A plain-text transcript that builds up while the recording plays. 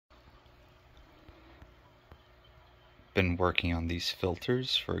been working on these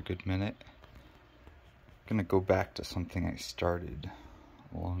filters for a good minute. I'm gonna go back to something I started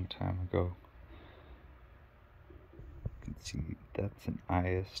a long time ago. You can see that's an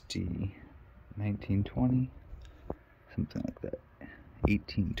ISD1920, something like that,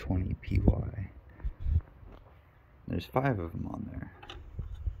 1820 PY. There's 5 of them on there,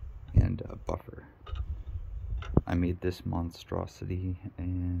 and a buffer. I made this monstrosity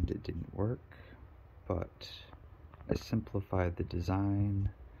and it didn't work, but I simplified the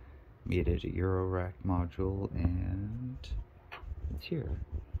design, made it a Eurorack module, and it's here.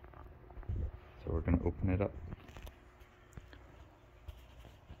 So we're going to open it up.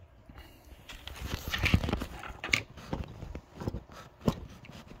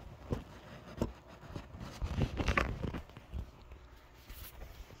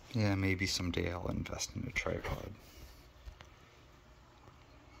 Yeah, maybe someday I'll invest in a tripod.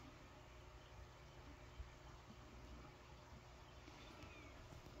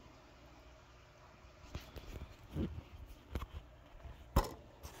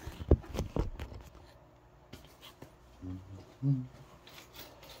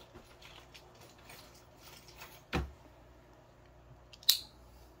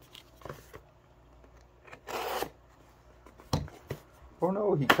 Oh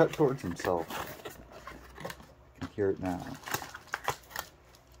no, he cut towards himself. I can hear it now.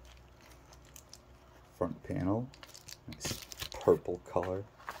 Front panel, nice purple color,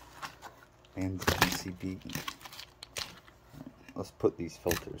 and the PCB. Let's put these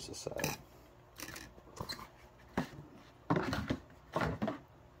filters aside.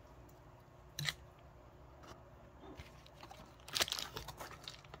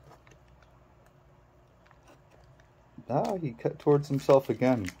 Ah, he cut towards himself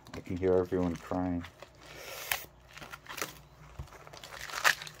again. I can hear everyone crying.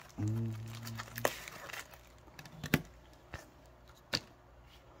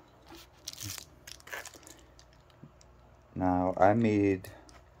 Now, I made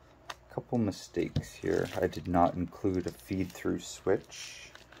a couple mistakes here. I did not include a feed-through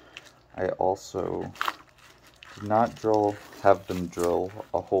switch. I also did not have them drill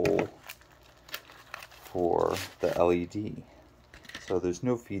a hole for the LED. So there's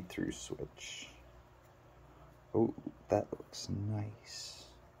no feed-through switch. Oh, that looks nice.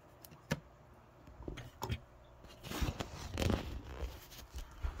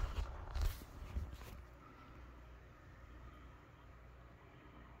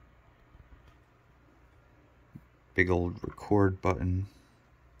 Big old record button.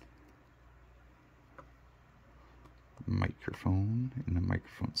 Microphone and a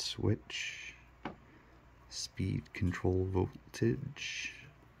microphone switch. Speed control voltage.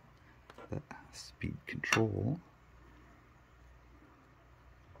 Speed control.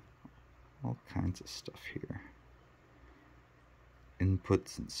 All kinds of stuff here.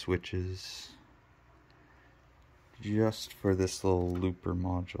 Inputs and switches. Just for this little looper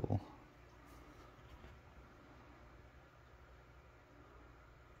module.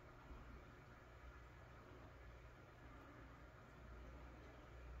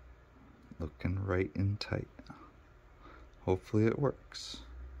 Looking right and tight. Hopefully it works.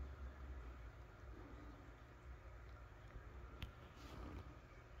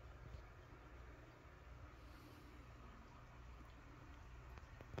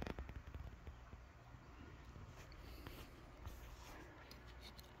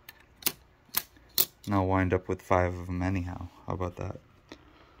 And I'll wind up with 5 of them anyhow. How about that?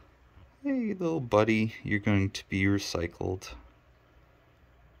 Hey, little buddy, you're going to be recycled.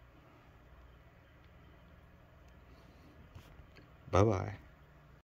 Bye-bye.